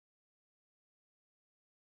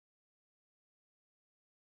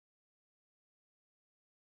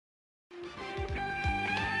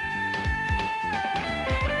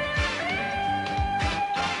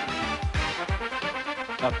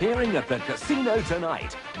Appearing at the casino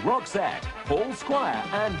tonight, Roxette, Paul Squire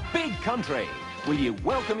and Big Country. Will you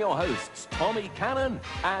welcome your hosts, Tommy Cannon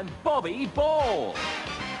and Bobby Ball?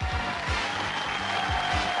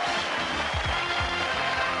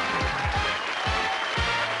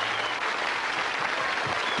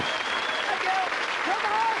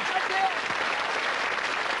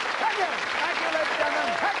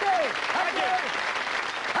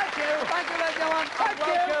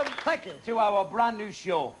 Thank you to our brand new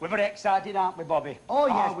show. We're very excited, aren't we, Bobby? Oh,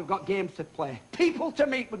 yes. We've got games to play, people to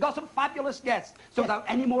meet. We've got some fabulous guests. So without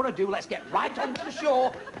any more ado, let's get right on to the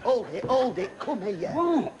show. Hold it, come here.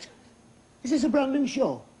 What? Is this a brand new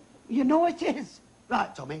show? You know it is.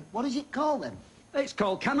 Right, Tommy, what does it call then? It's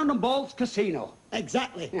called Cannon and Balls Casino.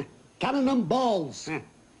 Exactly. Yeah. Cannon and balls. Yeah.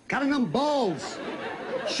 Cannon and balls.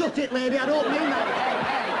 Shut it, lady, I don't mean that.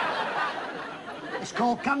 It's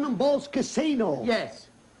called Cannon and Balls Casino. Yes.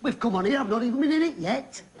 We've come on here, I've not even been in it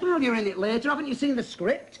yet. Well, you're in it later. Haven't you seen the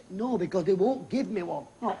script? No, because they won't give me one.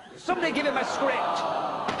 Oh, somebody give him a script.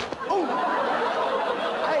 Oh!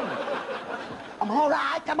 Hey! I'm all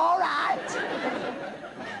right.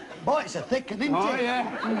 Boy, it's a thick one, isn't Oh, it?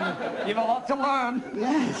 yeah. You've a lot to learn.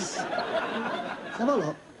 Yes. Let's have a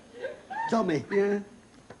look. Tommy. Yeah.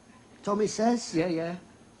 Tommy says. Yeah.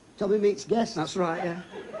 Tommy meets guests. That's right, yeah.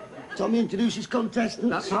 Tommy introduces contestants.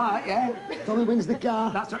 That's right, yeah. Tommy wins the car.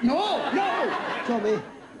 That's right. No!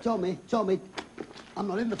 Tommy. I'm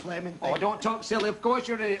not in the flaming thing. Oh, don't talk silly. Of course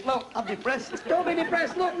you're in it. Look. I'm depressed. Don't be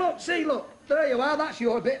depressed. Look. See, look. There you are. That's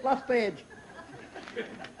your bit. Last page.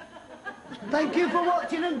 Thank you for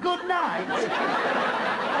watching and good night.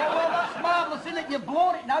 Oh, well, that's marvellous, isn't it? You've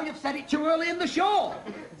blown it now. You've said it too early in the show.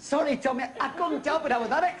 Sorry, Tommy. I couldn't help it. I was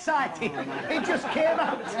that excited. It just came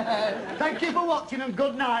out. Thank you for watching and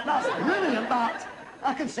good night. That's brilliant, that.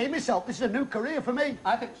 I can see myself. This is a new career for me.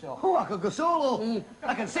 I think so. Oh, I could go solo.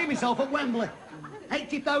 I can see myself at Wembley.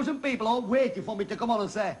 80,000 people all waiting for me to come on and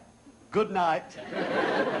say, good night.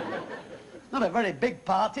 Not a very big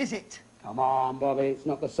part, is it? Come on, Bobby. It's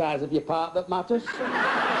not the size of your part that matters.